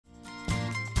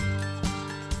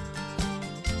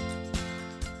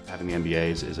Having the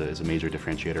MBA is a major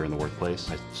differentiator in the workplace.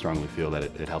 I strongly feel that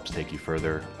it helps take you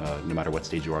further, no matter what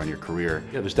stage you are in your career.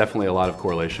 Yeah, there's definitely a lot of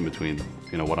correlation between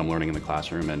what I'm learning in the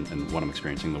classroom and what I'm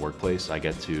experiencing in the workplace. I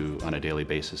get to, on a daily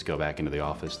basis, go back into the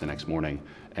office the next morning,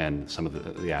 and some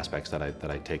of the aspects that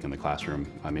I take in the classroom,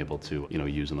 I'm able to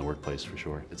use in the workplace for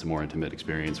sure. It's a more intimate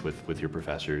experience with your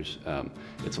professors.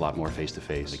 It's a lot more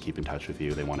face-to-face. They keep in touch with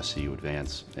you. They want to see you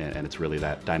advance, and it's really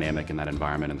that dynamic and that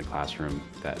environment in the classroom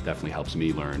that definitely helps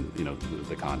me learn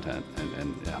the content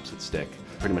and it helps it stick.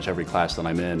 Pretty much every class that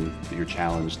I'm in, you're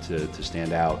challenged to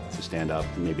stand out, to stand up,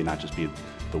 and maybe not just be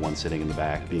the one sitting in the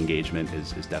back. The engagement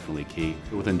is definitely key.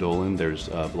 Within Dolan, there's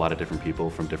a lot of different people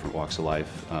from different walks of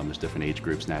life. There's different age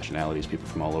groups, nationalities, people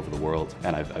from all over the world,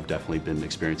 and I've definitely been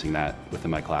experiencing that within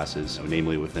my classes,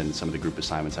 namely within some of the group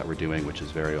assignments that we're doing, which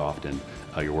is very often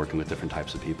you're working with different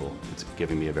types of people. It's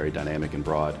giving me a very dynamic and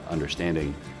broad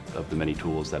understanding of the many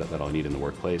tools that I'll need in the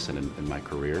workplace and in my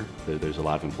career. There's a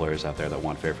lot of employers out there that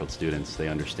want Fairfield students. They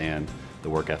understand the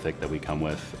work ethic that we come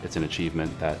with. It's an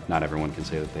achievement that not everyone can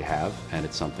say that they have, and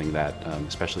it's something that,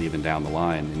 especially even down the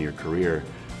line in your career,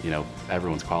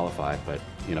 everyone's qualified, but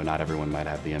not everyone might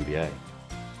have the MBA.